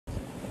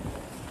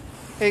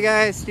Hey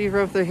guys, Steve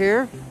Rother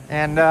here,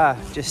 and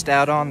just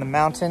out on the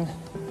mountain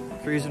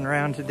cruising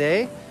around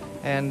today.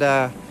 And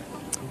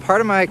part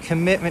of my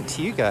commitment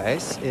to you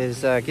guys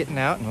is getting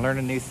out and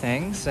learning new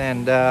things,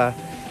 and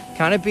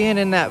kind of being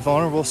in that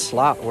vulnerable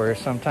slot where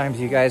sometimes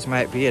you guys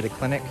might be at a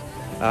clinic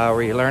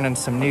where you're learning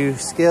some new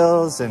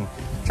skills and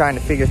trying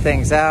to figure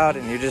things out,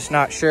 and you're just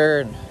not sure,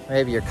 and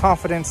maybe your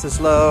confidence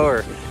is low,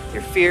 or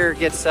your fear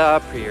gets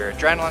up, or your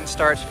adrenaline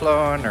starts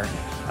flowing, or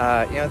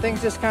you know,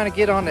 things just kind of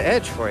get on the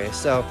edge for you.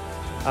 So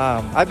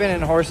I've been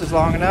in horses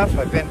long enough.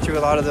 I've been through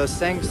a lot of those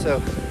things,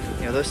 so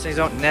you know, those things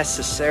don't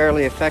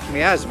necessarily affect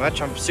me as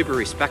much. I'm super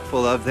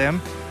respectful of them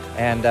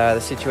and the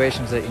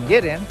situations that you can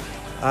get in.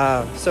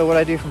 So what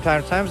I do from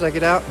time to time is I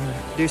get out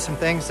and do some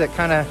things that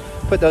kind of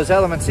put those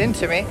elements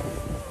into me.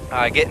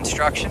 I get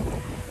instruction,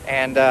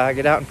 and I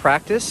get out and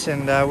practice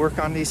and work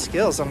on these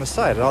skills on the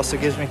side. It also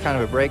gives me kind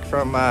of a break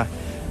from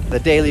the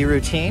daily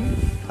routine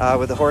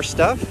with the horse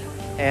stuff,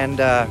 and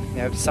you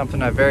know, it's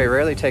something I very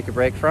rarely take a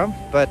break from.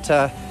 But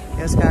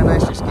yeah, it's kind of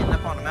nice just getting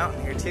up on the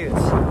mountain here too.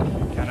 It's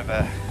kind of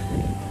a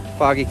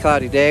foggy,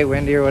 cloudy day,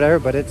 windy or whatever,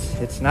 but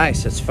it's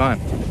nice, it's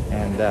fun.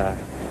 And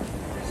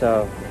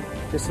so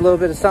just a little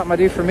bit of something I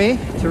do for me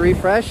to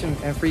refresh,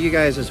 and for you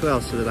guys as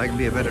well, so that I can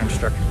be a better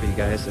instructor for you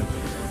guys. And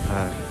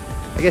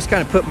I guess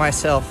kind of put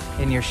myself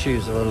in your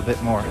shoes a little bit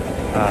more.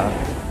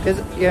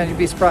 Because yeah, you'd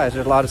be surprised,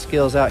 there's a lot of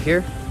skills out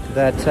here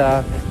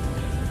that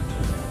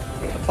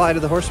apply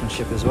to the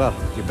horsemanship as well.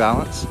 Your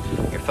balance,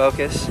 your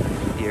focus,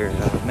 your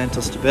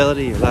mental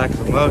stability, your lack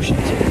of emotions,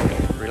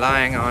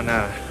 relying on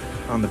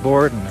the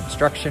board and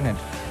instruction and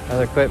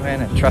other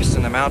equipment, and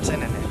trusting the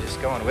mountain, and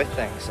just going with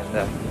things.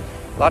 And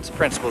lots of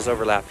principles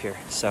overlap here.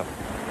 So,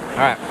 all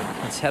right,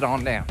 let's head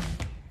on down.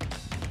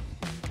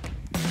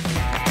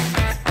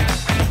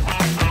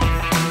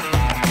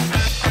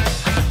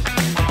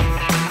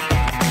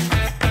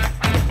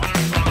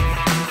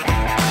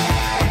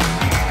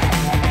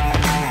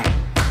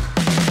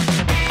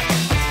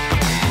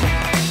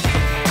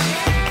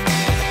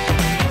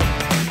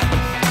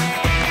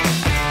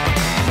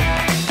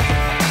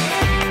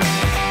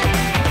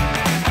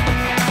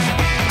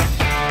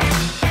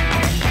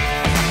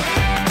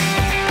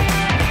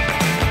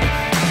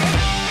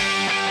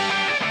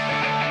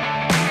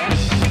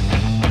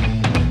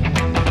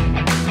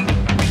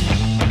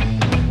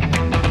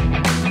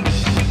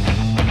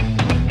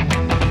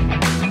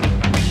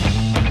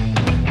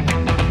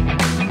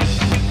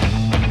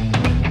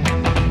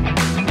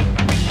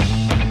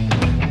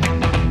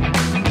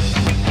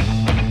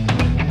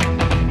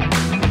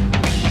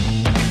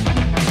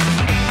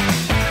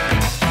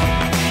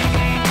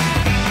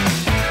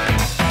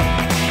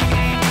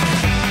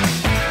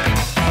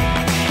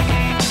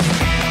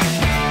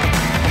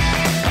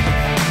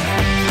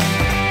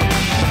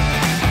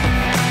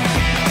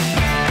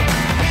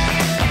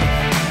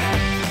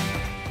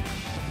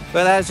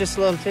 But that was just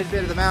a little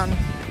tidbit of the mountain.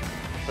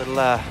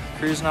 Little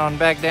cruising on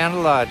back down to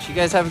the lodge. You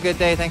guys have a good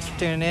day. Thanks for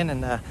tuning in,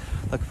 and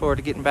looking forward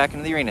to getting back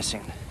into the arena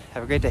soon.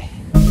 Have a great day.